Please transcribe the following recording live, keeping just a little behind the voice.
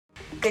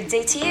Good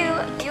day to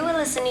you. You are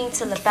listening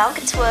to LaBelle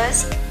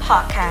Couture's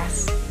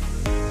podcast.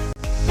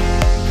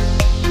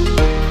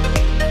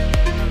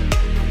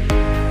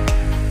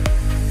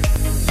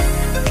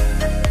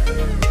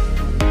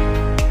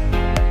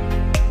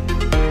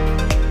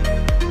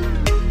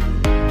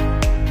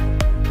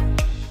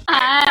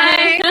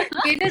 Hi.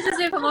 Okay, let's just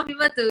wait for more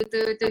people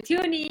to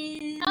tune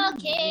in.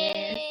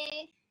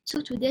 Okay. So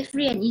today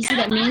free and easy,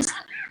 that means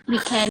we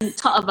can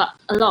talk about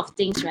a lot of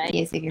things, right?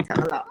 Yes, we can talk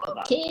a lot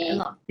about Okay. a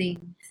lot of things.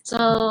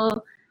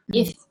 So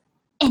if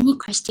any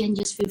question,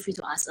 just feel free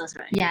to ask us,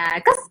 right? Yeah,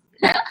 because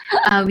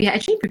we are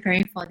actually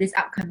preparing for this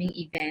upcoming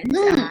event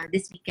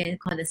this weekend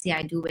called the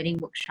CI Do Wedding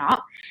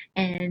Workshop,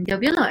 and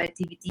there'll be a lot of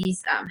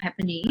activities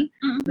happening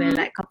where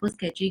like couples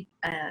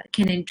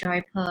can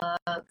enjoy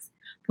perks,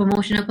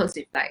 promotional perks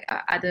with like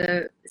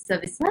other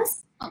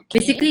services. Okay.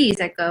 Basically,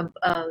 it's like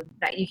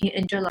like you can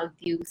enjoy a lot of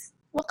deals.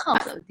 What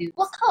kind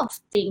of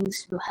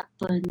things will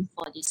happen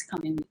for this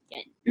coming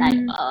weekend?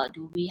 Like,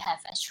 do we have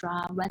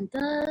extra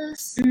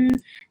vendors?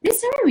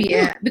 This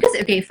time because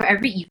for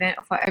every event,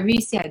 for every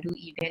CIDO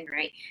event,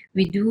 right,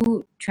 we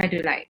do try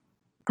to like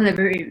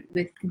collaborate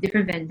with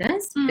different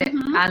vendors that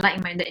are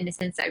like-minded in the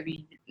sense that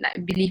we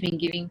like believe in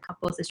giving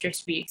couples a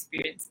stress-free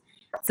experience.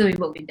 So we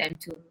work with them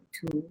to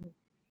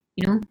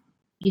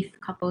give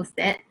couples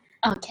that.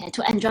 Okay,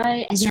 to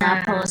enjoy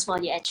extra pearls for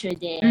the actual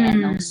day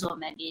and also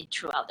maybe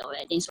throughout the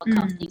weddings, what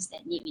kind of things they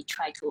need, we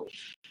try to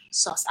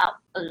source out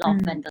a lot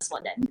of vendors for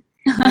them.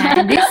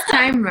 And this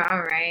time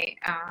round, right,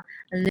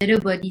 a little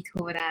birdie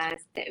told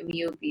us that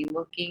we will be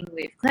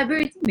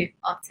collaborating with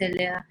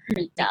Otelia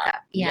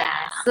Makeup.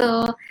 Yeah.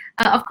 So,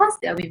 of course,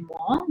 there'll be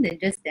more than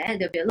just that.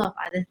 There'll be a lot of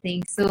other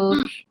things. So,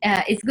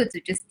 it's good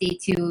to just stay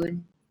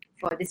tuned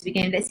for this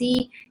weekend. Let's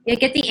see, you're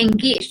getting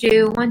engaged,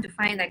 you want to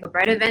find like a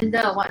bridal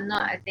vendor or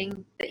whatnot. I think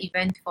the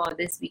event for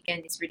this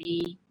weekend is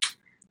really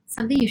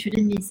something you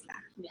shouldn't miss.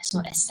 We are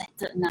so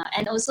excited now.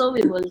 And also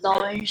we will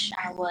launch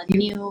our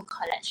new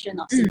collection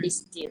of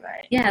Simplicity,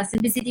 right? Yeah,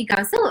 Simplicity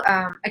Gown. So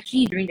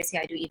actually during the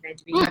CIDO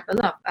event, we have a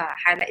lot of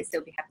highlights that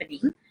will be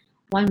happening.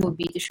 One will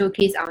be to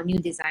showcase our new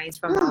designs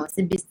from our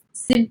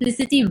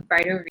Simplicity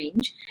bridal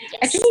range. Yes.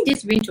 Actually,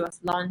 this range was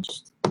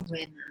launched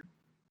when?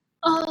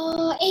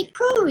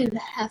 April we will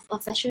have a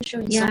fashion show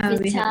in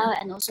Sofitel,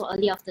 and also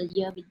early of the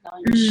year we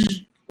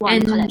launched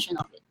one collection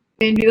of it.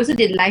 And we also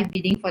did live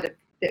bidding for the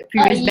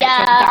previous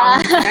batch of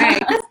gowns,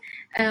 right? 'Cause,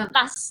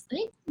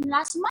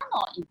 last month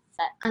or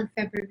in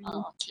February.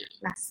 Okay.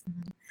 Last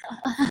month.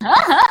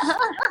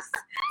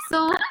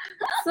 So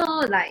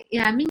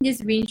I mean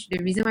this range, the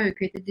reason why we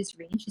created this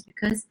range is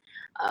because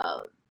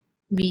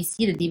we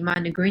see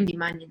the growing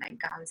demand in like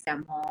gowns that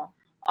are more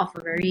of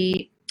a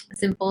very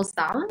simple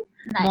style.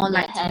 More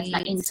like have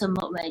like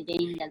intimate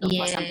wedding that look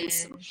for something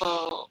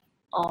simple,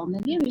 or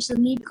maybe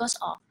recently because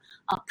of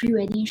a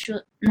pre-wedding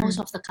shoot, most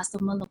of the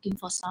customer looking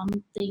for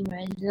something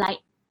very light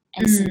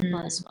and simple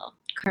as well.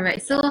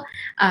 Correct. So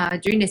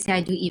during the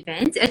CIDO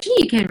event,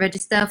 actually you can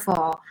register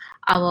for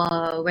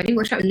our wedding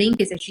workshop.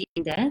 Link is actually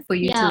in there for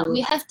you to. Yeah,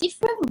 we have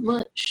different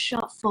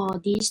workshop for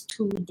these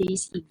 2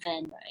 days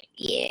event, right?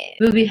 Yeah,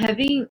 we'll be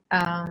having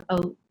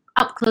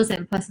up close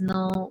and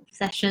personal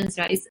sessions,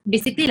 right? It's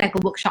basically like a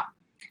workshop.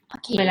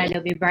 Okay. Where like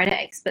there'll be bridal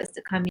experts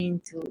to come in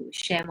to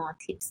share more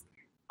tips.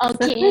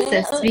 Okay. So this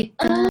is sweet.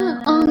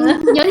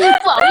 有点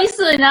不好意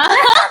思呢。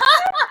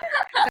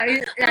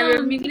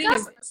We're mingling.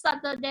 Because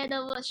Saturday 的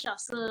workshop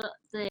是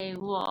对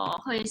我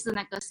会是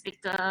那个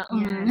speaker。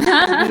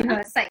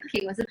和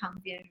sidekick 我是旁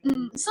边。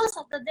So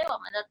Saturday 我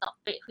们的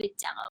topic 会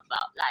讲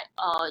about like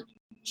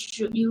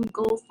should you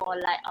go for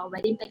like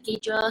wedding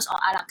packages or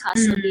a la carte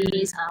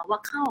service?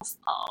 What kind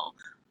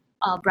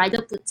of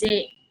bridal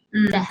boutique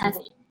they have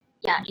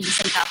in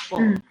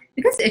Singapore?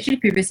 Because actually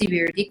previously we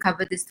already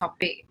covered this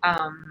topic.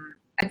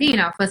 I think in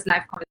our first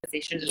live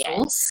conversation as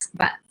well.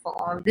 But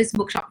for this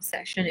workshop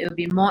session, it will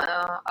be more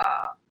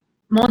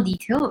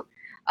detailed.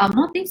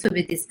 More things will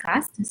be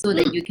discussed so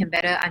that you can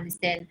better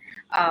understand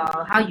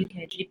how you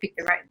can actually pick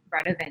the right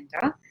bridal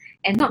vendor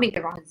and not make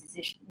the wrong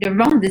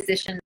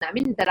decision. I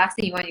mean, the last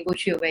thing you want, you go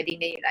through your wedding,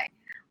 then you're like,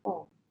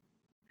 oh,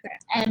 crap.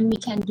 And we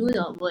can do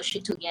the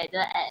worksheet together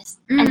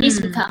at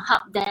least we can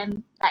help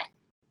them, like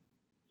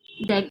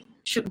they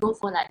should go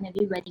for like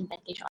maybe wedding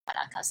package or a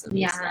la carte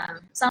service.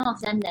 Some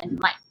of them they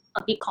might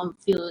a bit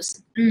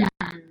confused.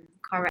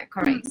 Correct.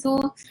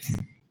 So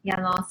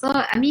so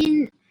I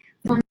mean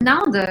from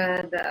now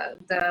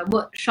the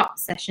workshop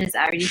sessions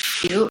are already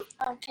filled.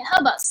 Okay, how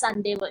about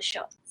Sunday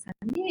workshop?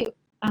 Sunday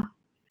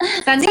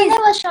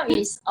workshop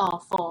is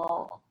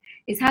for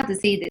it's how to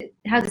say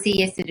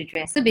yes to the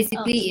dress. So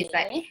basically it's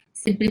like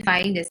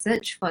simplifying the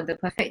search for the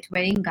perfect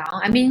wedding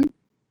gown. I mean,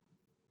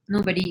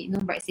 no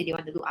bride say they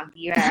want to look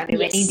ugly right on the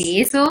wedding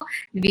day. So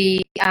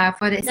we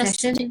for that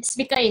session,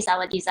 speaker is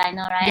our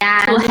designer, right?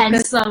 Yeah, so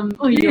handsome.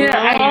 One pretty, one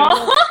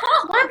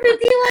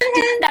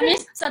handsome. That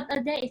means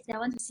Saturday, if they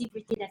want to see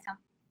pretty, they come.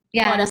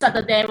 Yeah. For the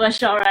Saturday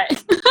workshop,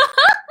 right?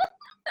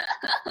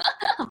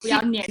 不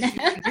要脸。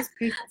I just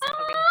pray for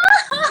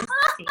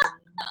Saturday.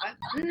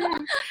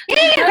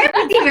 Yeah, very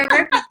pretty, very,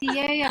 very pretty.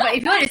 Yeah. But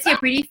if you want to see a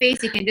pretty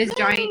face, you can just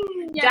join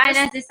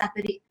us this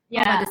Saturday.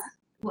 Yeah. But the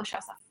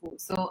workshops are full.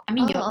 So I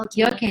mean, Oh,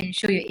 you okay. can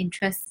show your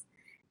interest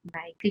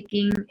by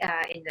clicking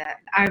in the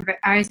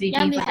RSVP.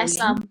 Yeah, we for the have link.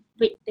 some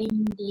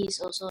waiting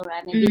lists also,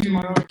 right? Maybe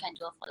tomorrow we can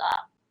do a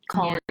follow-up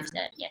call Yeah. with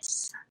them.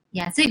 Yes.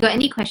 Yeah, so you got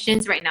any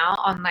questions right now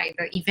on like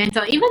the event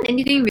or even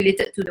anything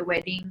related to the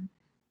wedding?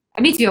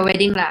 I mean, to your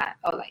wedding lah,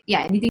 or like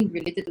anything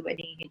related to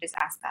wedding, you can just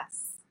ask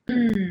us.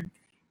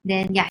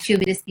 Then she'll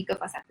be the speaker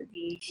for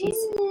Saturday. She's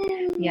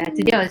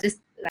today I was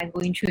just like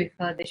going through with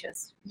her that she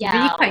was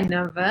really quite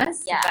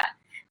nervous. Yeah. But,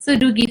 so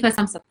do give her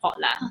some support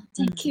lah.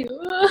 Thank you.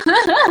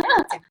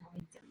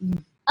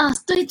 嗯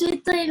对对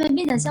对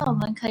 ，maybe 等下我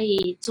们可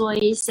以做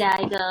一下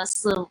一个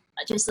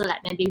就是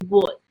like maybe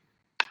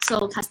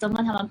word。So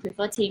customer 他们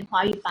prefer 听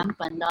华语版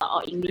本的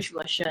or English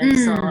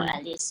version，so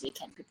at least we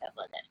can prepare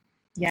for that.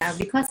 Yeah,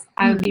 because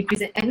I'll be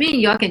present. I mean,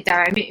 you all can tell.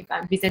 I mean, if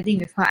I'm presenting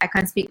with her, I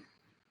can't speak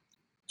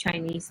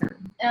Chinese.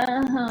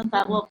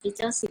 But 我比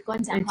较习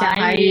惯讲讲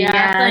华语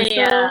啊，华语对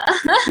呀。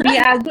 We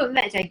are a good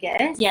match, I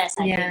guess. Yes,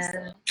 I think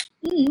so.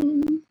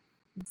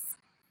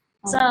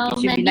 So it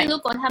should be maybe like 如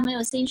果他们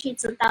有兴趣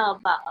知道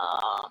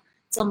about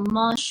怎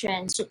么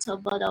选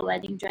suitable 的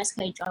wedding dress，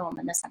 可以 join 我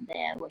们的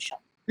Sunday workshop.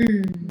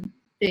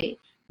 对。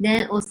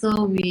Then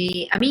also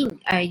I mean,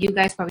 you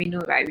guys probably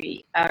know, right?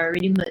 We are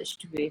already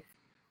merged with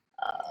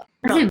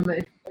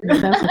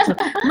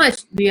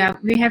merged. We have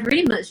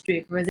already merged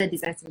with Rosette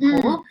Designs &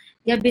 Co.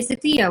 They're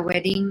basically a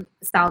wedding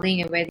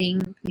styling and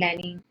wedding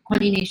planning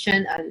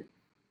coordination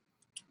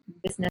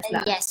business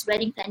lah. Yes,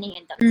 wedding planning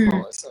and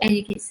decor also. And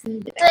you can see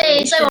the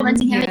对，所以我们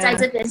今天会 decoration, 在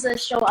这边是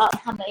show up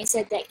他们一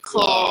些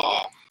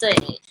decor。对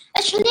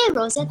 ，actually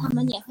Rosette 他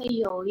们也会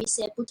有一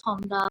些不同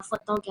的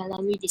photo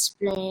gallery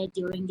display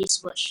during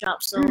this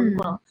workshop. So 如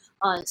果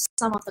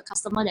some of the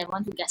customer they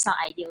want to get some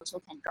idea also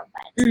can drop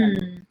by.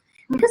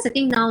 Because I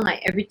think now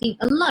like everything,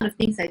 a lot of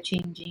things are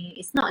changing.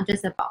 It's not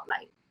just about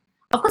like,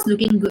 of course,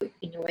 looking good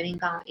in your wedding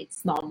gown.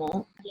 It's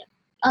normal.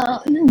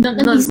 No,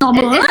 it's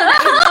normal.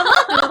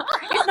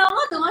 It's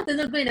normal to want to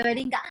look good in a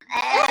wedding gown.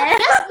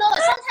 Because no,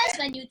 sometimes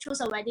when you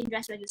choose a wedding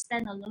dress, when you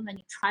stand alone, when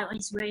you try on,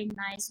 it's very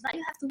nice. But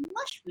you have to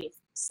merge with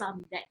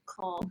some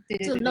decor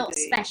to look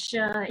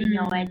special in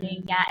your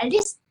wedding. Yeah, at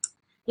least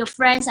your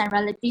friends and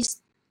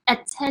relatives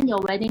attend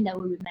your wedding, they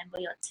will remember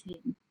your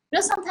theme.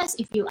 Because sometimes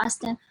if you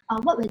ask them,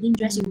 what wedding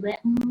dress you wear,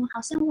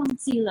 好像忘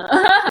记了。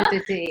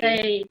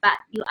对 but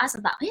you ask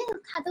about,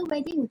 他的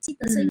wedding 我记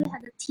得是因为他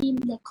的 theme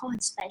decor 很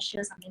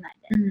special, something like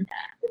that.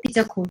 比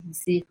较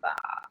cohesive 吧。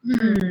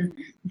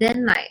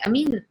Then like, I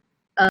mean,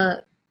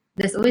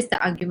 there's always the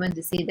argument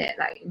to say that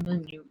like,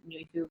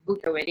 if you book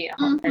your wedding at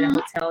a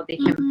hotel,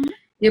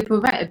 they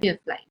provide a bit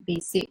of like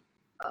basic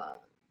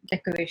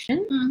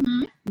decoration,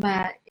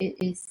 but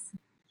it is,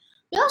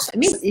 I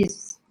mean,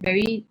 it's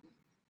very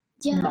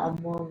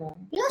normal.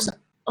 Because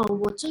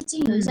我最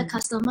近有一些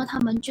customer 他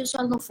们就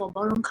算 look for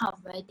ballroom kind of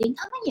wedding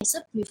他们也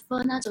是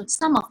prefer 那种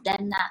some of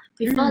them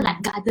prefer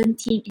like garden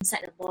theme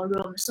inside the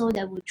ballroom, so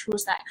they will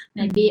choose like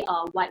maybe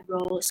white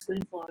rose,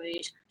 green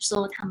forest,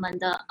 so 他们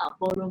的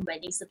ballroom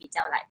wedding 是比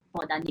较 like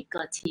botanic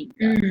theme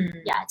的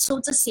yeah, so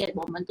这些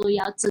我们都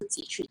要自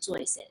己去做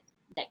一些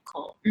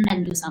decor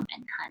and do some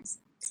enhance.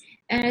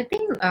 And I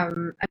think I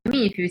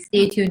mean, if you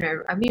stay tuned,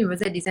 I mean,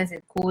 Rosette Designs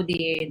 & Co.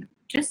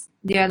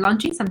 They are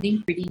launching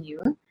something pretty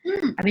new.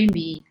 I mean,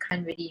 we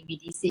can't really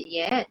release it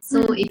yet.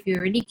 So if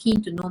you're really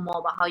keen to know more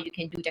about how you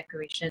can do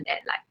decoration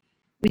at like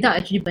without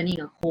actually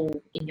burning a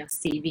hole in your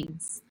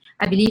savings,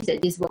 I believe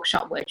that this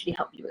workshop will actually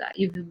help you. Like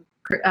if you,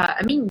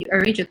 I mean, you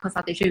arrange a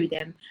consultation with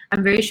them,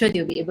 I'm very sure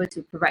they'll be able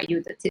to provide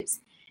you the tips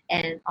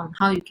and on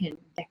how you can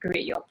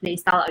decorate your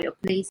place, style out your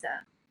place.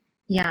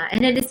 Yeah,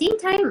 and at the same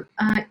time,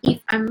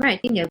 if I'm right,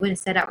 I think they're going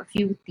to set up a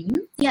few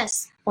themes.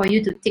 Yes. For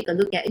you to take a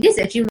look at. This is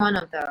actually one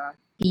of the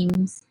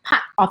themes,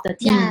 part of the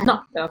theme,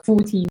 not the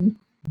full theme.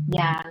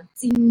 Yeah.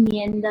 今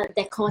年的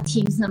decor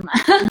theme 是吗？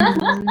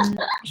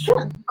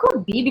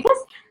 Could be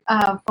because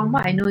from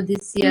what I know,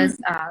 this year's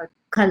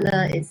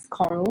color is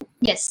coral.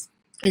 Yes.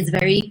 It's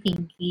very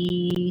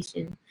pinkish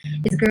and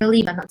it's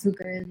girly but not too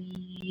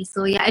girly.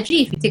 So yeah,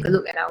 actually if you take a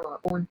look at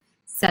our own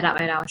setup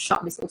at our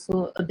shop, it's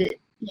also a bit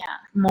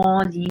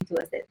more leaning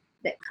towards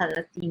that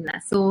color theme lah.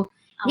 So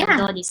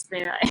outdoor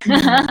display, right?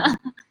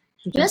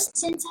 Because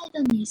现在的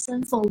女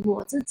生 for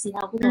我自己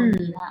我不懂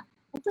你啦，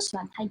我不喜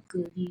欢太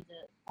girly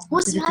的，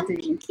我喜欢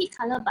pinky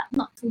color but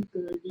not too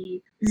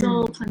girly，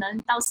 so 可能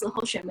到时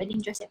候选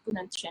wedding dress 也不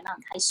能选那种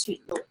太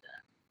sweet look 的。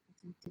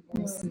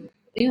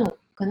因为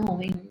可能我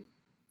会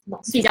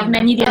比较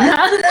man 一点。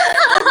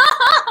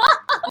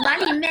哪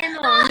里 man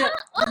哦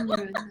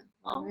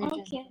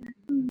？OK，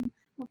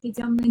 我比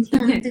较 man 一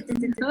点。对。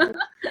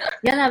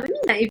Yeah啦，I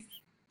mean like if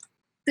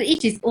to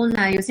each his own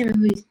啦，有些人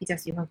会比较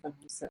喜欢粉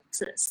红色。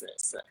是。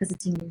可是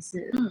今年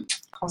是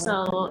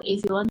So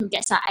if you want to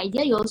get some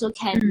idea, you also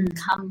can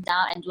come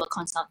down and do a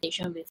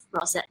consultation with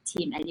Rosette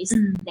team. At least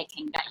they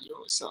can guide you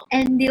also.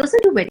 And they also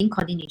do wedding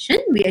coordination,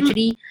 which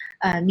actually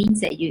means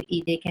that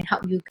they can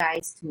help you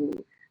guys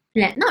to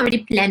not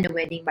really plan the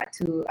wedding, but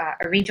to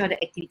arrange all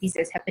the activities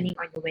that's happening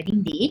on the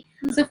wedding day.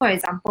 So for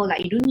example,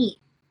 like you don't need,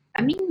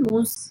 I mean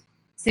most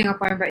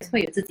Singaporean brides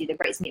会有自己的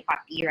bridesmaid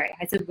party, right?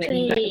 还是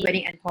wedding 对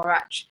wedding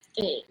entourage?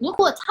 对，如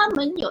果他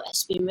们有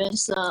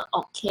experience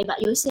OK 吧，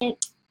有一些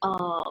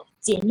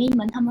姐妹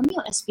们她们没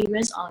有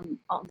experience on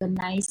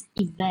organize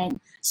event,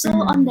 so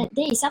on that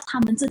day itself 她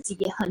们自己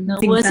也很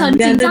nervous 很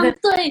紧张，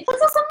对，或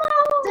者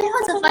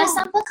for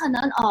example 可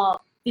能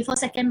before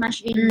second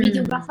match in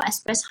videographer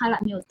express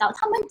highlight 没有到，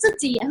他们自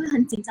己也会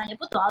很紧张，也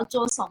不懂要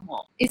做什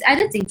么。It's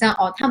either 紧张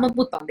or 他们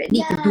不懂 that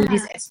need to do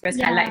this express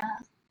highlight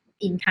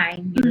in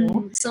time, you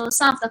know. So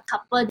some of the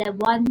couple that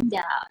want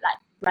their like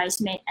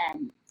bridesmaid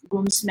and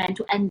groomsmen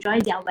to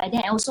enjoy their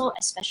wedding, and also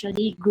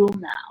especially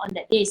groom on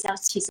that day itself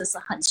其实是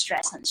很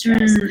stress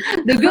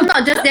The groom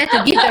not just there to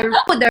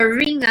put the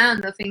ring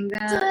on the finger.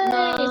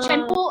 对，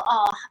全部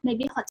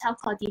maybe hotel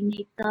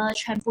coordinator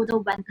全部的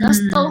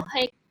vendors 都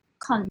会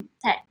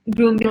contact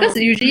groom because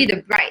usually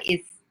the bride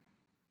is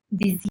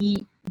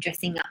busy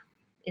dressing up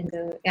in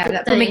the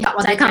put makeup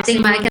on that kind of thing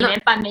嘛 cannot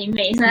扮美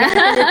美对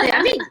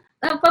I mean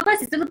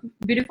purpose is to look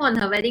beautiful on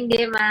her wedding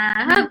day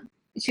嘛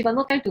she got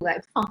no time to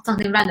like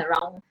something run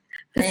around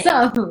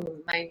so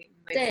my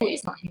food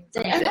is not here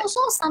and also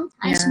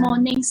sometimes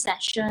morning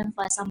session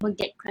for example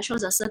get crash 或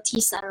者是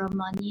tea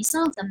ceremony,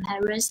 some of the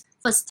parents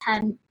first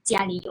time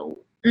家里有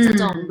这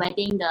种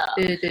wedding 的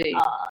对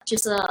就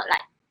是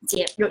like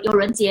有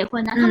人结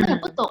婚他们也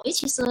不懂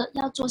其实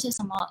要做些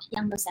什么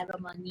样的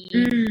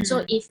ceremony,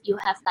 so if you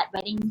have like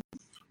wedding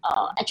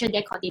actually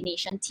their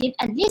coordination team,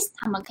 at least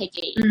他们可以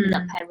给 the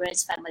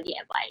parents family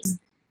advice.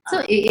 So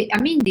I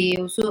mean they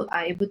also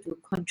are able to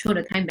control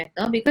the time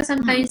better because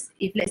sometimes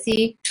if let's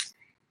say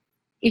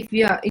if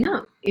you are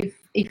if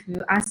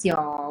you ask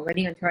your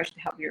wedding entourage to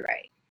help you,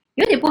 right,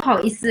 有点不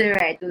好意思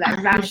right to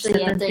like rush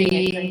certain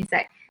things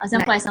like 好像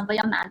for example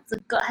要拿这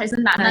个还是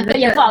拿那个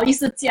也不好意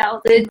思教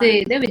对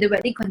then with the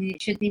wedding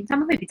coordination team 他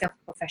们会比较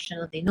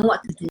professional, they know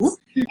what to do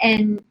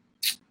and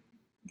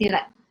they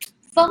like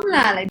firm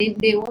lah, like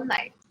they won't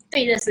like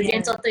对的时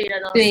间做对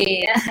的东西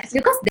对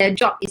because their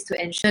job is to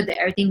ensure that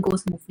everything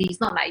goes smoothly. It's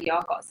not like you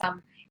all got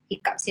some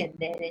hiccups here and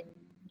there then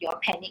you all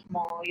panic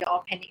more, you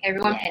all panic,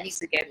 everyone panics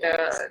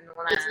together. No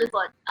lah. 如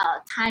果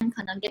time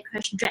可能 get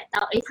crash drag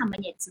到他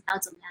们也知道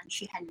怎么样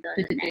去 handle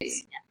the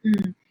next.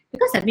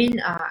 Because I mean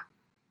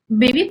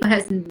maybe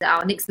perhaps in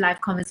our next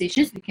live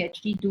conversations we can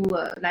actually do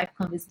a live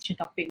conversation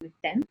topic with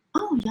them.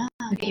 Oh yeah.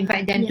 We can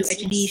invite them to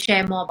actually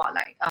share more about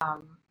like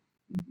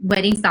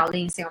wedding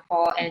styling in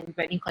Singapore and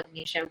wedding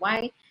coordination,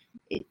 why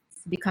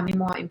it's becoming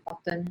more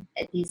important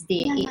at this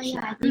day and age.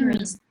 I think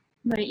it's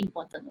very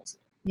important also.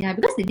 Yeah,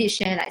 because they did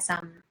share like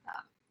some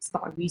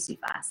stories with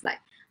us,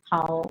 like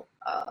how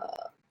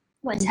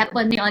what's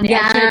happening on the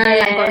actual day,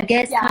 like got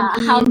guests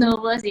come how in.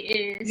 nervous it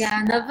is.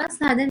 Yeah,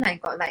 nervous lah. Then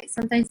like got like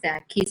sometimes there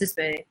are cases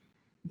where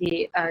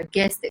the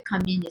guests that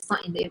come in is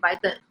not in the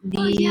invited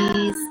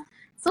list.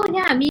 So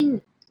yeah, I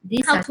mean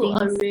these how are to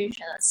things, arrange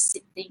a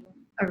sitting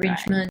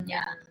arrangement.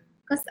 Right?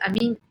 Because I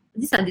mean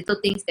these are little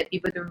things that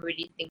people don't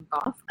really think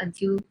of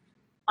until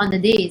on the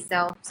day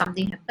itself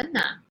something happened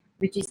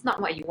which is not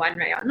what you want,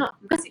 right? Or not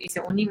because it's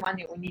your only one,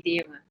 your only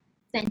day 嘛。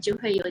但就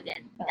会有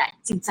点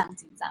紧张，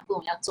不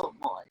懂要做什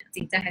么，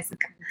紧张还是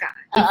尴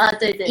尬。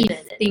对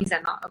If things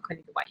are not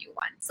according to what you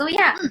want. So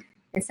yeah,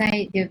 that's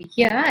why they'll be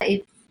here.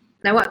 If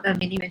like what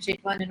Minnie mentioned,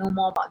 if you want to know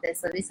more about their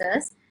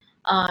services,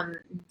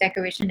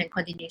 decoration and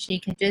coordination, you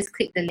can just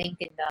click the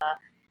link in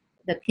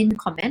the pinned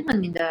comment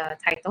and in the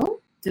title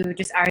to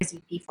just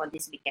RSVP for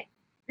this weekend.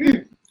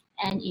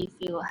 And if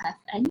you have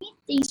any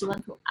things you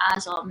want to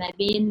ask or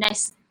maybe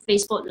next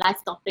Facebook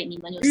live topic 你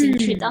们有兴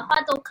趣的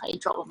话，都可以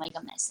drop 我们一个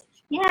message.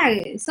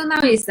 Yeah, so now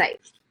it's like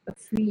a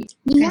free.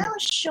 你要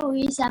show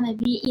一下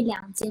maybe 一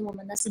两件我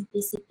们的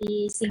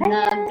simplicity 新的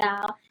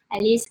高 at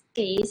least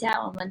给一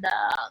下我们的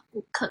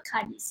顾客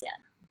看一下。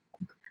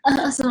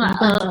是吗？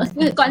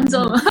观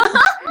众。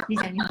你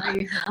讲你华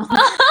语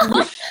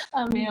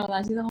好。没有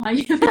啦，其实华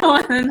语没有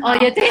很好。哦，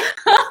也对。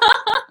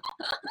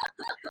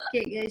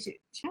Okay,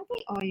 shall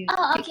we or you?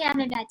 Okay,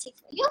 maybe I take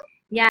for you.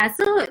 Yeah,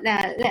 so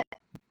let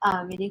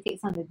Minnie take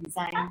some of the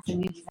designs, the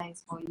new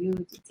designs for you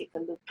to take a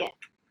look at.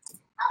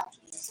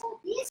 Okay, so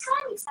this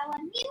one is our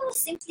new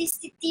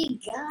simplicity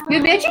gown.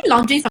 We'll be actually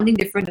launching something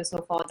different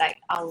also for like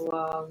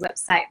our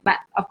website, but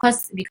of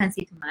course we can't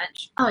say too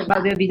much.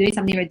 But we'll be doing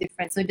something very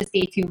different, so just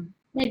stay tuned.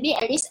 Maybe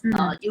at least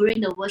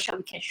during the workshop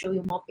we can show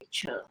you more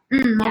pictures.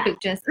 More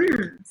pictures.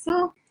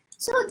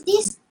 So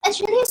this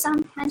actually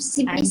sometimes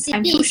simplicity.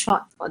 I'm too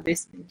short for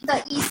this.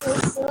 的意思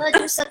是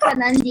就是可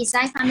能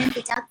design 方面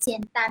比较简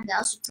单，比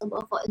较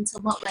suitable for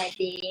intimate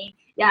wedding.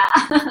 Yeah.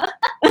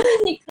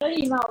 你可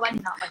以吗？我帮你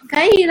拿。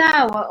可以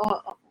啦，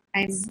我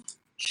I'm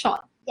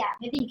short. Yeah,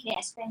 maybe 你可以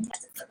explain 一下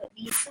这个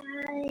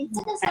design.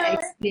 这个是 I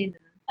explain.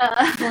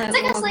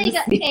 这个是一个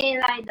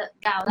A-line 的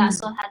高啦，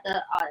说它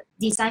的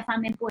design 方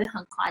面不会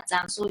很夸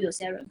张，所以有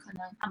些人可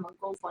能他们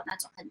go for 那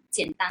种很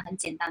简单的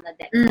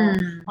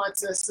decor，或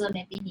者是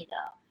maybe 你的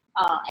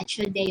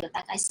actual day 有大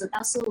概10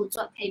到15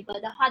座 table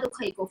的话，都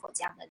可以 go for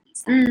这样的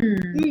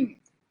design。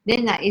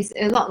Then like it's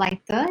a lot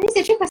lighter. It's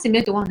actually quite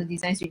similar to one of the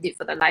designs we did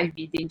for the live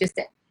bidding, just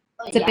that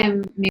这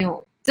边没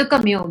有这个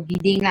没有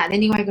bidding 啦， then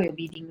另外一个有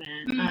bidding 嘛。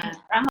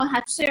然后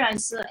它虽然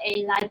是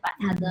A line， 但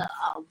它的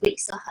weight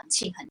是很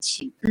轻很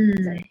轻。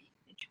对，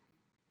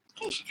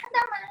可以去看到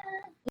吗？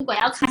如果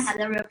要看它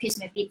的 real piece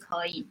maybe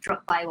可以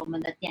drop by 我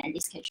们的店 at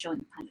least can show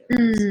你看 real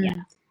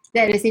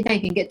piece。Then at the same time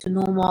you can get to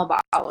know more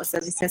about our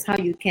services, how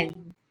you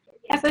can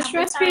have a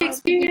stress-free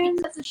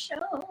experience.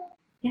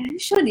 Yeah,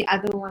 show the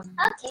other one.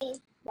 Okay,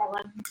 that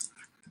one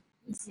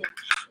easier.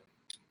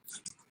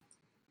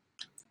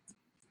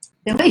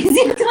 That one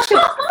easier to show.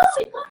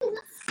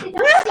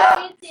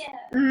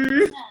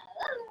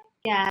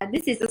 Yeah,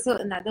 this is also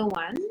another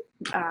one.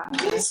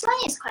 This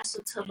one is quite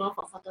suitable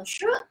for photo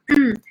shoot.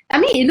 I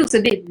mean, it looks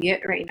a bit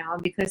weird right now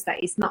because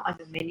like it's not on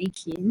the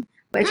mannequin.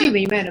 But actually,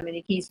 when you wear on the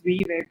mannequin, it's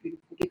really very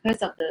beautiful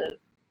because of the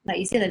like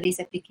you see the lace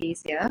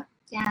appliques here.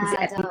 Yeah, is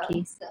it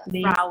appliques?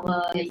 the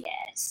flower,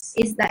 yes.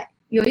 It's like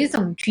有一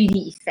种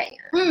 3D effect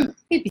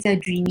会比较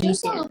dreamy 一点。就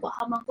是如果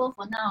他们 go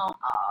for 那种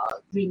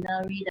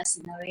greenery 的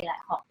scenery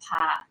like hot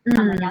park，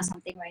他们要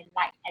something very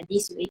light at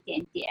least 有一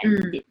点点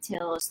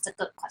details，这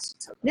个 quite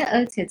suitable。那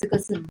而且这个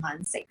是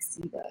蛮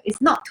sexy 的。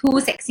It's not too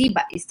sexy,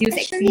 but it's still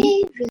sexy.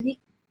 Actually, really.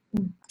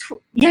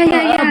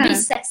 Yeah. A bit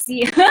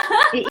sexy.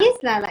 It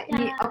is like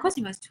of course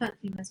you must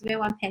wear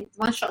one pants,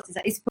 one shorts.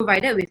 It's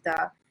provided with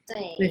the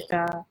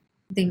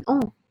thing.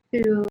 Oh,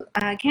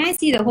 can I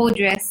see the whole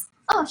dress?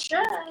 Oh,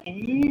 sure.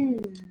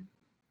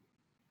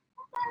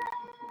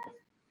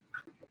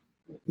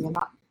 You're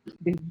not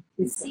doing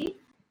this. See?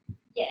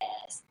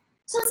 Yes.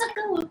 So 这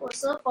个如果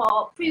是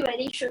for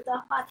pre-wedding shoot 的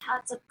话，它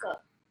这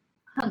个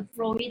很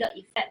flowy 的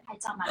effect 拍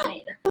照蛮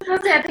美的。他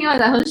现在听完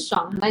来很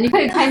爽，你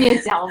可以开你的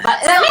脚吧。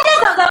That's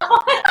not the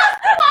point.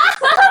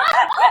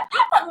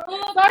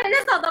 Sorry,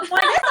 that's not the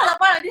point. That's not the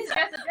point of this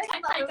dress.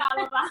 太高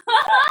了吧？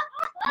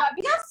 But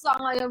比较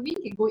爽了，your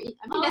wind can go in.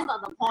 I mean, that's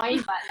not the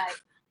point, but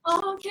like.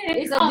 Oh,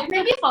 okay.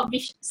 Maybe for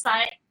beach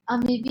side.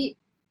 Maybe.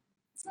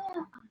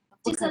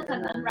 就是可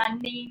能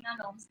running 那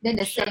种。Then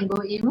the sand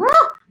go in. 不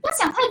要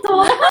想太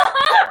多。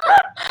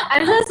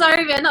I'm so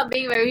sorry, we're not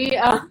being very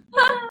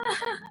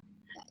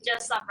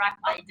Just some rough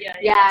idea.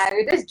 Yeah,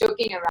 we're just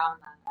joking around.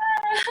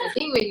 I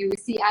think when you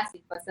see us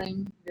in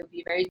person, you'll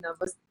be very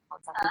nervous on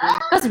Saturday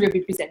because we'll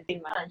be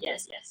presenting.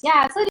 Yes.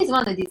 Yeah, so this is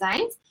one of the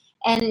designs,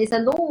 and it's a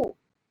low.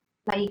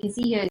 Like you can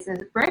see here, it's a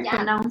very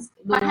pronounced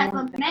low. But have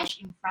a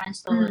mesh in front,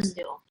 so it's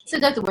still okay. So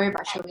you don't have to worry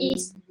about showing.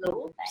 It's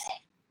low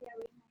back.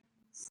 Very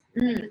nice.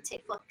 When you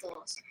take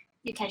photos,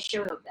 you can show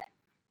your back.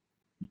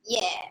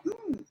 Yeah.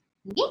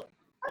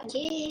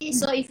 Okay.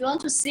 So if you want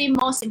to see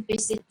more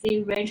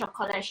simplicity range of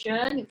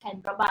collection, you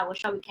can drop by our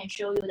shop. We can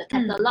show you the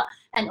catalog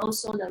and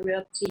also the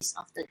real piece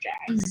of the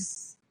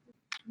dress.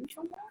 Which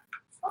one?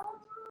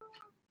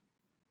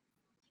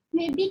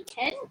 Maybe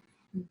Ken?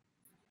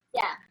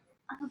 Yeah.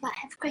 But I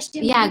have a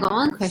question. Yeah, I got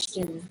one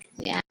question.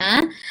 Yeah.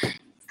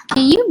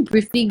 Can you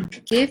briefly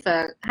give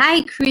a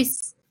hi,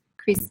 Chris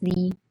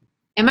Lee?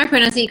 Am I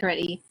pronouncing it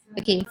correctly?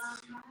 Okay.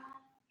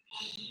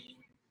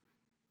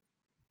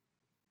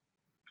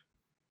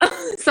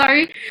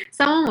 Sorry,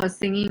 someone was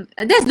singing.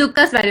 That's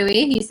Lucas, by the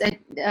way. He's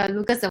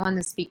Lucas, the one,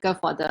 the speaker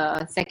for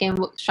the second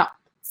workshop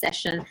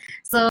session.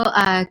 So,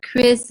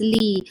 Chris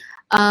Lee,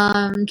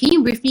 can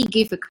you briefly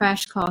give a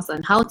crash course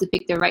on how to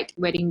pick the right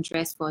wedding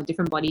dress for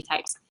different body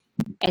types?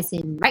 As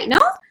in right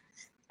now?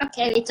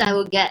 Okay, later I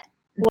will get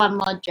one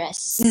more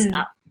dress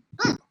up.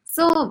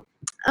 So,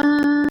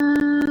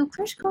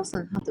 crash course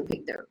on how to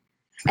pick the.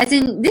 As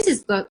in, this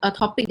is a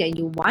topic that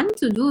you want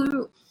to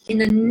do in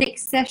the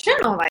next session,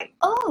 or like,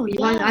 you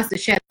want us to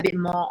share a bit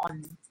more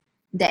on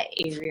that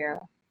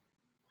area?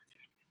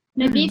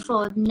 Maybe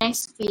for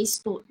next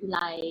Facebook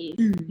Live,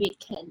 we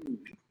can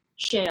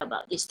share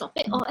about this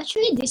topic. Or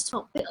actually, this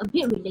topic a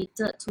bit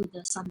related to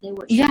the Sunday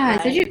workshop. Yeah,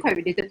 it's right? actually quite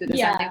related to the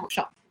Sunday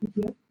workshop.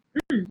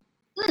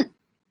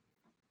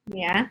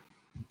 Yeah.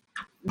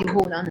 You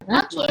hold on.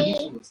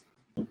 Okay.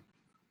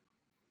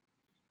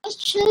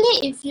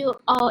 Actually,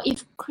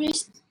 if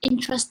Chris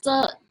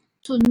interested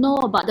to know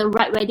about the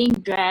right wedding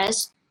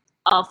dress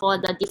for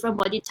the different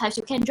body types,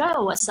 you can join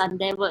our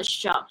Sunday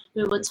workshop.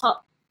 We will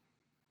talk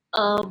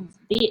a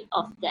bit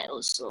of that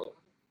also.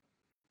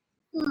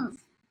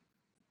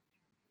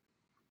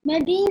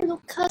 Maybe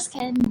Lucas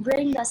can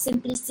bring the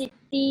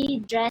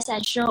simplicity dress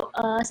and show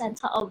us and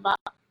talk about.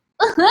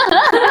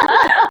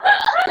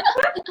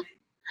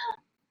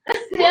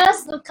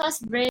 Yes, Lucas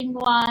bring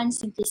one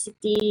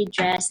simplicity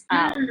dress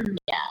up.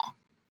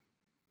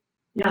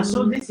 Yeah,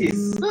 so this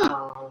is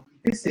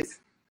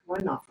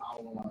one of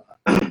our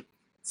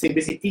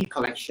simplicity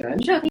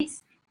collection. Sure,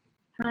 please.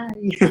 Hi.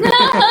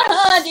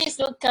 This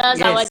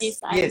Lucas, our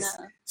designer. Yes.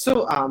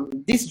 So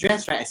this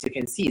dress, right, as you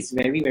can see, is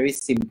very, very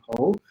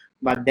simple.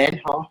 But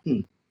then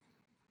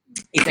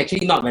it's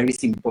actually not very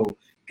simple.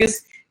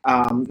 Because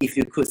if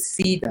you could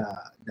see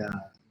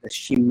the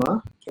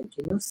shimmer, can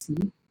you see?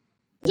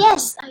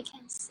 Yes, I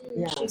can see.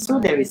 Yeah. So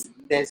there's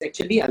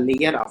actually a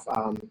layer of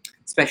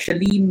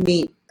specially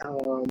made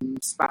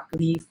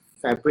sparkly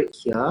fabric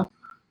here.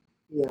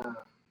 Yeah.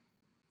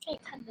 可以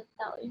看得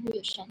到，因为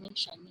有 shining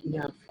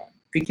Yeah. 的 effect。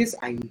 Because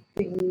I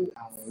think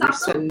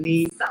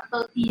recently,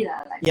 subtlety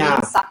lah, like Yeah.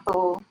 very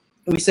subtle.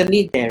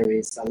 recently there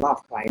is a lot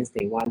of clients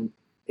they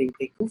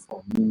go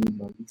for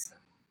minimalist.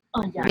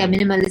 哦 Yeah, 呀，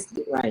 minimalist.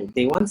 Right.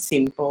 They want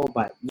simple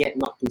but yet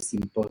not too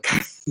simple.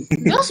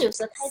 主要是有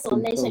时候太多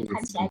类，所以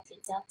看起来比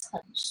较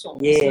成熟。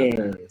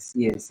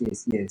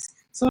 Yes.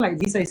 So like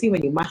this, I see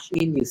when you march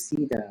in, you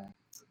see the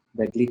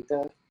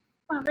glitter.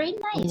 哇，very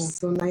Oh, nice。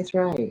 so nice,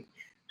 right?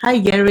 Hi,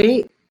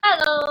 Gary.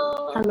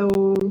 Hello。 Hello.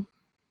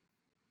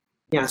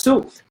 Yeah.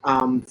 So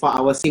for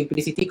our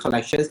simplicity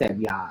collections that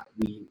we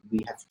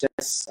have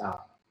just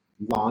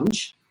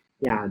launched,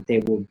 yeah,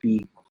 there will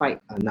be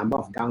quite a number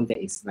of gowns that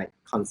is like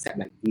concept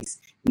like this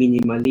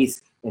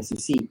minimalist. As you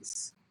see,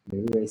 it's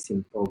very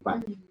simple,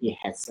 but it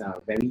has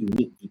a very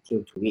unique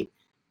detail to it.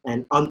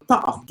 And on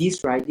top of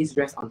this, right, this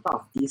dress on top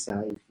of this,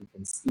 if you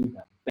can see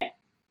the back.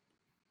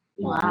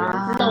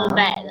 哇 low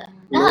back 的。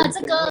然 Low 后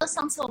这个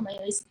上次我们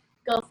有一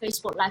个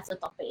Facebook Live 的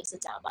topic 也是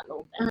讲 about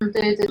low back。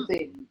对对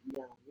对。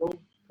 Yeah, low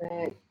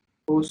back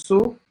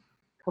also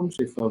comes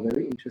with a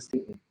very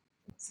interesting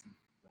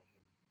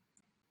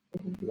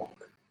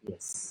block.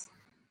 Yes.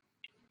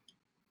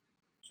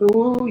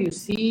 So you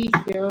see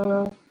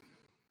here,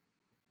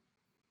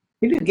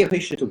 maybe you get Hui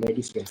Shi to wear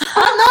this dress.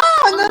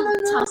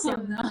 超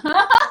香的。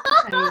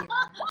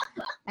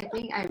 I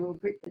think I will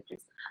break the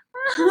dress.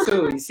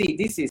 So you see,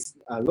 this is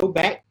a low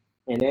back,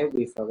 and then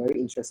with a very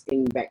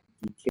interesting back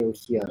detail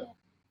here.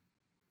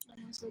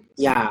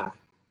 Yeah.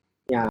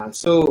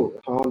 So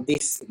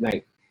this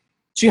like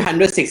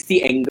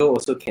 360 angle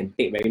also can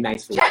take very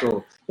nice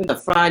photo. In the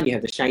front you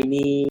have the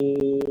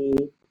shiny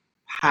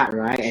part,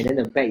 right? And then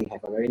the back you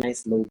have a very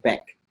nice low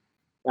back.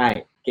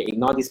 Right. Okay,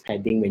 ignore this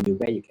padding. When you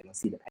wear, you cannot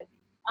see the padding.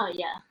 哦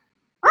呀，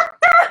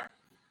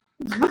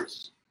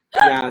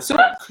 Yeah. So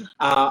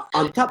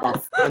on top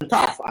of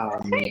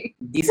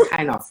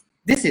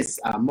this is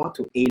more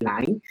to A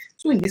line.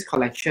 So in this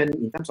collection,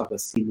 in terms of the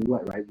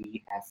silhouette, right,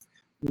 we have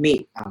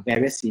made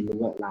various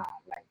silhouette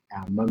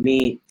like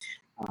mermaid,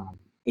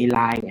 A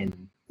line,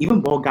 and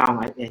even ball gown.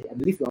 I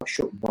believe you all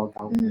showed ball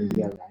gown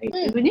earlier,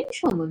 right? We didn't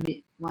show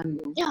mermaid one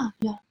though. 呀。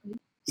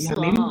 Yeah,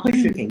 maybe Hui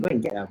Shi can go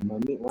and get a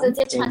mermaid one. 直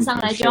接 then 穿 you 上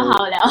can 来就 show-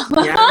 好了。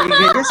 Yeah, you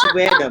can just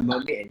wear the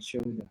mermaid and show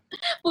the.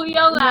 不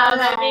用啦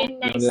No ，maybe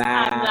next 有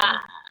啦 time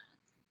啦。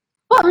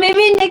 Well,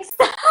 maybe next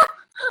time.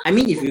 I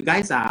mean, if you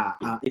guys are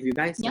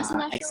Yes,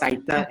 not sure.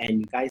 excited and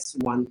you guys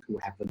want to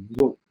have a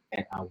look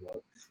at our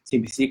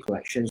Simplicity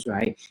collections,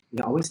 right? You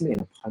can always make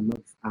an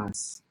appointment with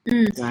us,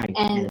 right?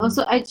 And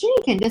also, actually,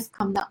 you can just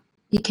come down.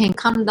 You can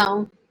come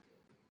down.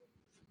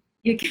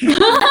 You can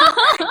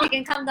you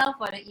can come down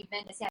for the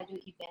event, the CIDO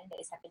event that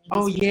is happening.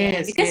 Oh, this weekend.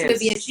 yes, Because we'll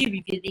be yes. actually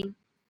revealing,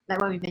 like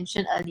what we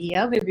mentioned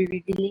earlier, we'll be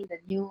revealing the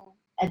new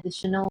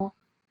additional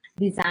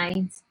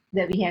designs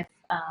that we have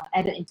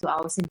added into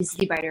our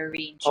Simplicity Bridal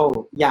range.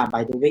 Oh yeah,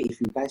 by the way, if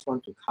you guys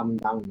want to come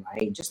down,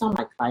 right? Just now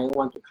my client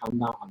want to come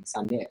down on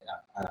Sunday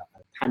at a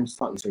time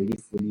slot is already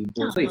fully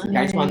booked. So if you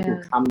guys want to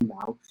Yeah. come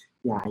down,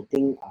 yeah, I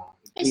think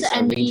Is please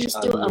any arrange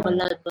still earlier.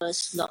 available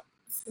slot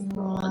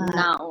for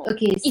now?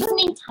 Okay, so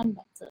Evening time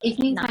better.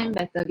 evening now. time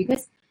better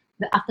because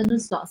the afternoon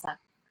slots are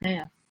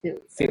kind of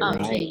filled. Filled,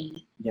 Okay.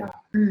 right? Yeah.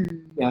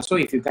 Mm. Yeah, so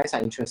if you guys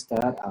are interested,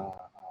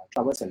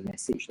 drop us a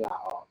message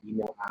or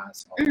email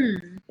us. Or,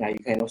 yeah, you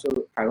can also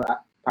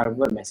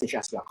private message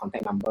us your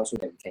contact number so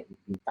that we can be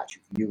in touch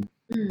with you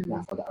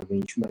for the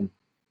arrangement.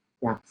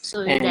 So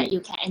And- that you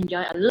can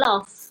enjoy a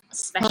lot of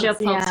special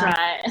Perks, perks, yeah.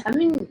 right? I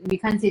mean, we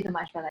can't say too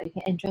much, but like you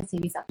can enjoy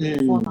savings up to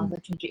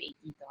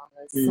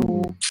 $4,380.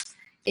 So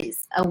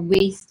it's a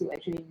waste to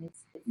actually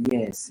miss it.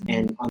 Yes,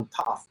 and on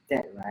top of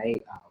that,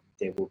 right,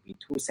 there will be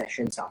 2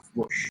 sessions of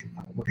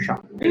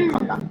workshop being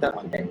conducted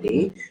on that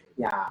day.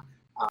 Yeah,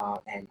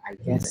 and I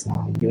guess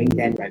during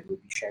then, right, we'll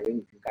be sharing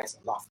with you guys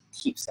a lot of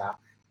tips.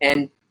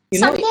 And you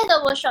know, Sunday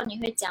的 workshop 你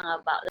会讲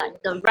about like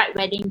the right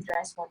wedding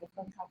dress for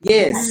different couples.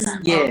 Yes,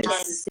 right? yes.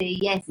 How to say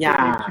yes to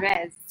Yeah. the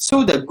dress.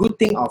 so the good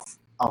thing of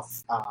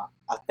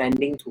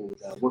attending to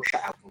the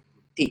workshop at our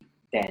boutique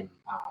than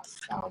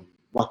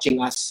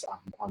watching us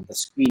on the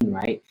screen,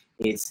 right,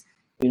 is,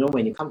 you know,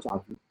 when you come to our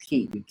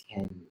boutique, you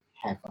can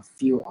have a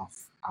feel of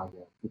our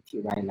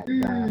boutique, right, like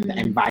the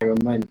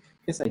environment,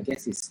 because I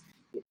guess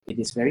it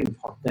is very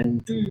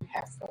important to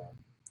have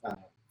a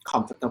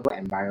comfortable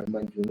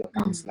environment during your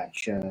gown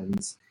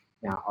selections,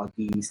 all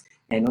these,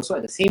 and also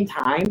at the same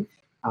time,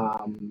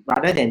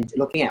 rather than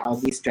looking at all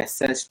these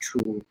dresses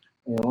through,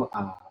 you know,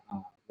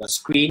 the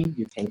screen,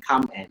 you can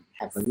come and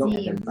have a look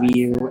See at the in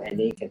view, person. and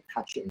then you can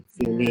touch it and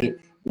feel it.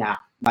 Yeah,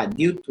 but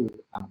due to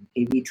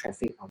heavy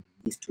traffic on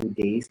these 2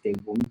 days, there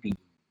won't be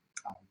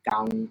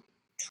gown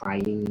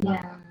trying.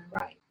 Yeah.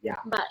 Right. Yeah.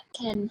 But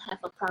can have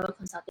a private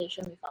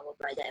consultation with our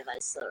bridal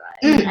advisor,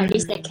 right? At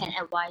least they can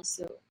advise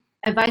you.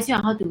 Advise you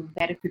on how to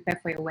better prepare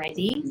for your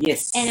wedding.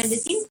 Yes. And at the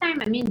same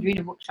time, I mean, during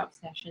the workshop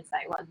sessions,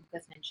 like what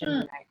Lucas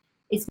mentioned, right,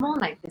 it's more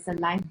like there's a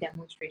live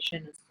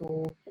demonstration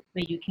also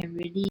where you can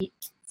really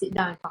sit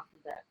down and talk to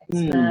the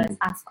experts,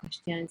 ask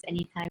questions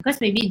anytime. Because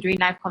maybe during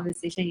live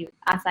conversation, you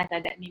ask like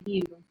that, maybe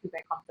you don't feel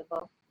very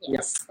comfortable.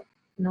 Yes.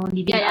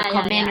 Leaving Yeah, a yeah,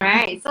 comment, yeah.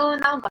 right? So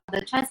now got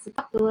the chance to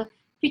talk to a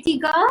pretty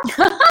girl,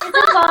 little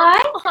boy.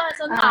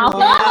 真好。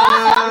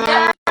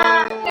 Wow.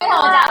 因为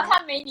我想要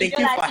看美女 Thank 就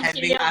you 来 for 星期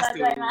having 六的 us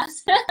对吗？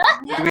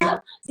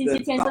 Doing 星期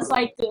天是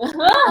帅哥。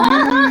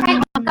Hay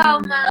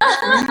bakal mah.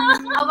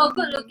 Our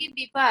good looking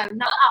people are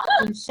now out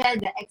to share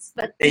the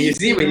expertise. And you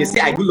see, when you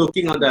say I know. good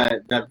looking on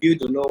the view,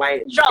 don't know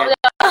why. Drop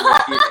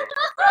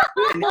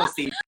And now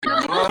see.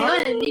 No, because they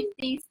want to leave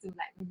things to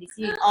like when they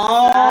see you.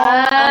 Oh.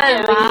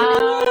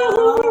 Wow.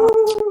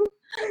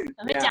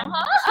 很会讲话。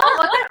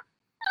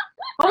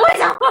我会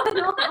讲话的。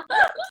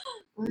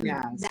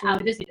 Yeah, Then so- I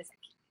will just be the second.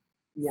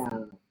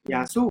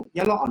 Yeah. So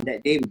on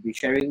that day we'll be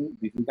sharing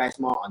with you guys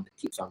more on the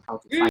tips on how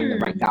to find the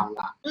right gown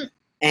lah.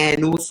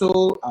 And also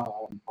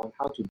on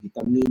how to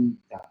determine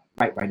the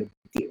right bridal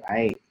boutique,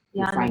 right?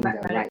 Yeah, to find the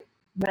the right- right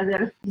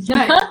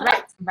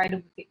Right, bridal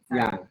boutique.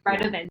 Sorry. Yeah,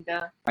 Bridal yeah.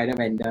 vendor. bridal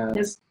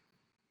vendors.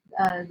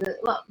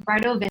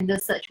 Bridal vendor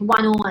search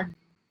 101.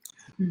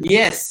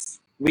 Yes,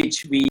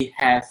 which we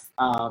have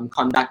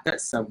conducted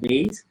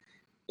surveys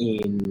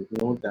in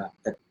the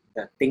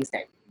things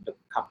that the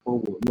couple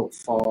will look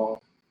for,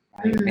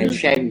 right? And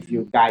share with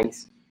you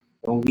guys.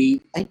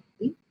 We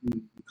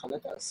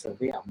conducted a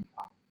survey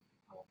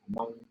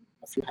among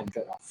a few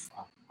hundred of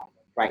our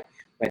bride,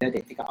 whether they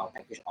take out our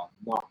package or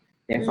not.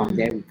 Then from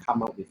there we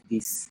come up with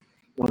these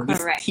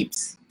Correct.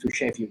 tips to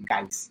share with you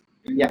guys.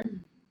 Yeah.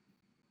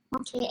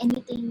 Okay,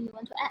 anything you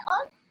want to add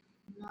on?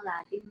 No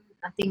lah, I think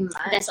nothing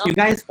much. That's all. You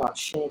guys got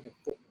share the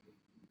book.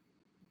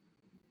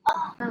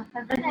 Oh, haven't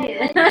Haven't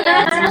yet.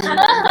 yet.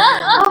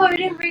 Oh, we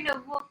didn't bring the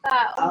book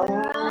out.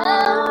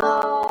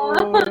 Oh.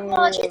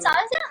 我去找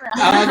一下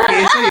了。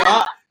 Okay, so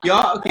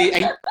you're okay.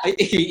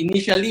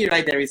 Initially,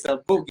 right, there is a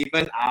book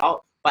given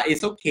out, but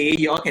it's okay.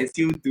 You all can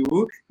still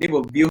do. They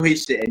will view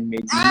it and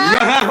maybe.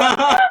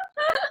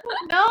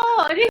 No,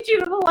 did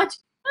you ever watch?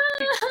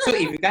 So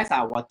if you guys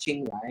are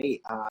watching,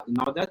 right, in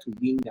order to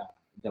win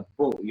the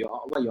book,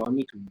 what you all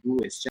need to do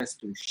is just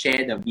to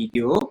share the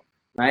video,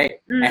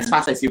 right, as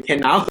fast as you can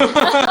now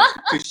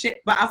to share.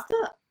 But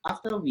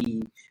after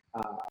we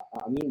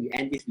we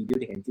end this video,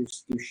 they can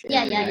still share.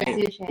 Yeah, right?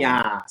 Still share.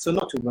 Yeah, so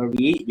not to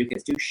worry, you can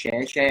still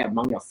share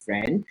among your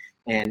friends,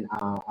 and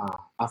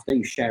after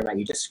you share, right,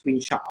 you just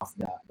screenshot of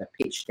the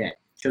page that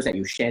shows that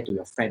you share to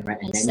your friend, right,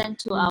 And then send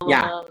to our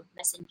Yeah.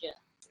 messenger.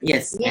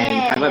 yes, Yeah.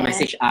 and private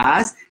message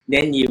us,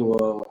 then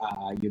you'll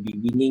be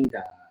winning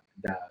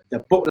the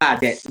book lah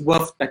that's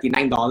worth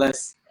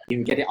 $39 if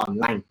you get it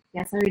online.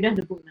 Yeah, sorry, we don't have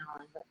the book now.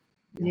 But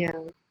yeah.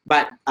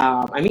 But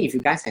if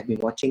you guys have been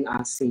watching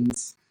us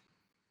since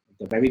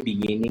the very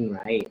beginning,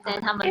 right?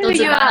 Then 他们都 Anyway,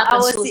 知 you 道 are 那本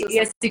our 书是什么。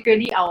you're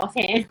secretly our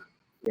fan.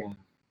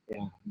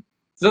 Yeah.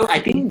 So I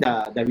think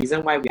the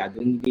reason why we are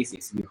doing this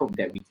is we hope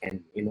that we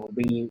can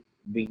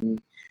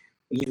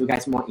give you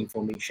guys more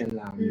information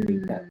lah,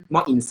 related,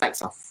 more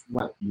insights of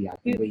what we are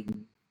doing.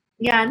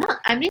 Yeah,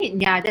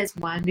 that's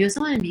one. We also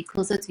want to be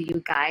closer to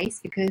you guys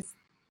because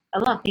a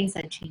lot of things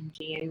are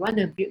changing and we want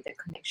to build that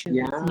connection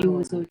Yeah. with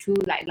you. So through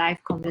like live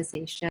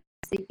conversations,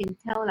 so you can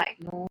tell like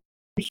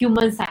the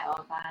human side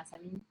of us. I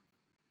mean,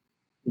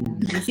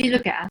 you see,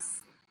 look at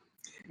us.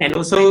 And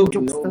also,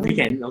 Jokester. we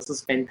can also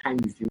spend time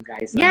with you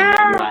guys. Yeah.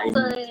 When you are in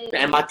对 the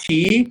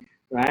MRT,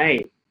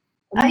 right?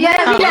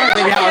 Yeah,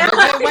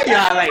 When you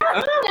are like,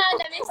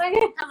 那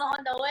边他们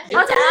on the way，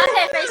我想要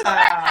在 Facebook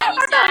看一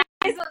下。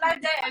 Facebook Live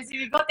there as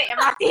we go take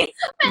MRT.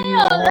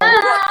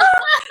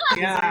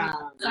 yeah.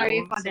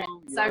 Sorry for So that.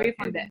 you Sorry all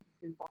for can- that.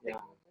 Important Yeah.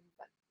 moment,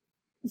 but-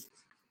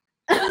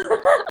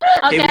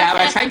 OK we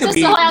are trying to 这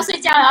be- 时候要睡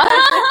觉了。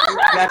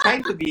 We are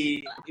trying to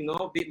be,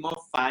 a bit more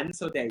fun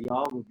so that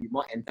y'all will be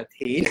more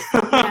entertained.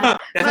 Yeah.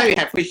 That's why we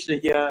have reached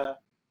here.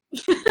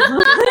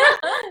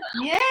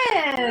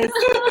 Yes.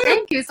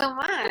 Thank you so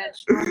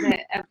much for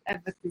that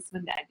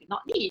advertisement that I did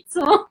not need.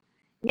 So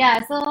yeah,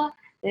 so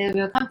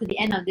we'll come to the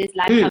end of this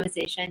live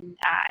conversation.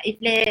 If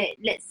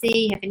let's say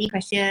you have any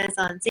questions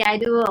on Say I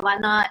Do or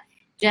whatnot,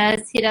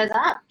 just hit us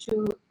up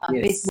through a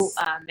Yes. Facebook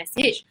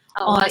message.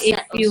 Oh, Or if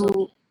WhatsApp you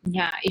also.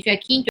 if you're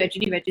keen to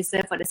actually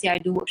register for the Say I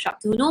Do workshop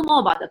to know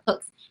more about the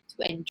perks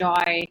to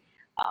enjoy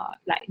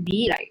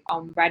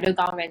bridal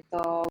gown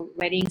rental,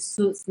 wedding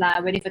suits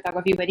wedding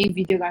photography, wedding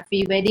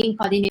videography, wedding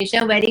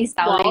coordination, wedding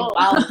styling. Wow.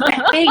 Wow,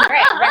 wrapping,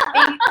 right?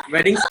 Wrapping.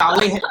 Wedding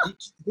styling.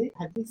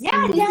 Have they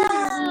Yeah, seen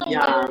yeah. it?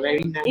 Yeah, very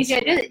nice.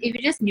 If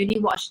you just newly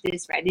watched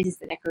this, right? This is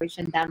the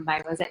decoration done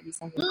by Rosette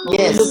Design.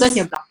 Yes. Lucas,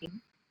 you're blocking.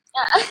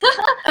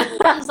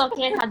 It's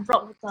okay，他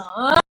drop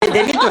的。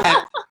 They need to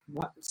have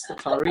what?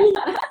 Sorry.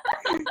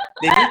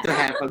 They need to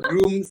have a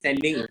groom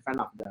standing in front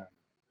of the.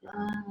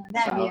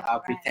 That'd be So I'll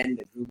alright. pretend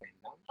the groom and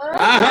now.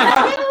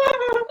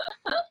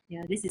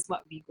 Yeah, this is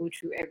what we go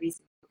through every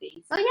single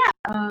day. So yeah,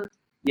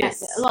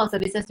 Yes. a lot of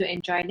services to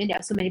enjoy, and then there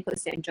are so many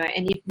perks to enjoy.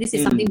 And if this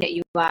is something that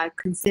you are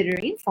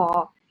considering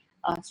for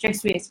a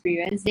stress-free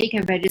experience, then you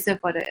can register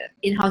for the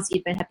in-house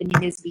event happening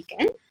this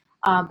weekend.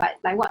 But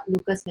like what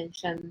Lucas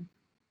mentioned,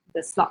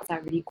 the slots are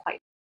really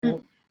quite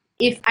full.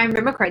 if I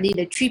remember correctly,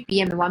 the 3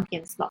 p.m. and 1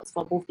 p.m. slots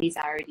for both days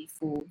are already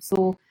full.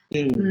 So,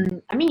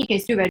 I mean, you can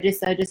still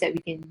register, just that we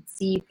can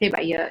see, play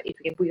by ear, if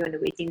we can put you on the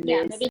waiting list.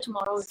 Yeah, maybe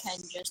tomorrow we can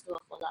just do a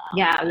follow up.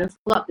 Yeah, we'll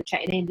follow up the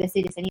chat, and then if let's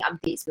say there's any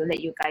updates, we'll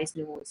let you guys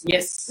know also.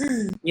 Yes.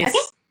 Okay.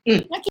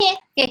 Okay.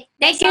 Okay,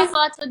 thank That's all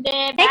you. for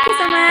today. Thank you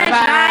so much.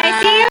 Bye. Bye.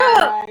 See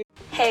you.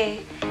 Hey,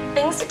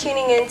 thanks for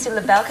tuning in to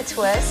La Belle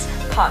Couture's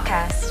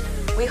podcast.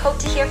 We hope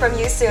to hear from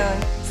you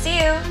soon. See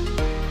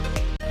you!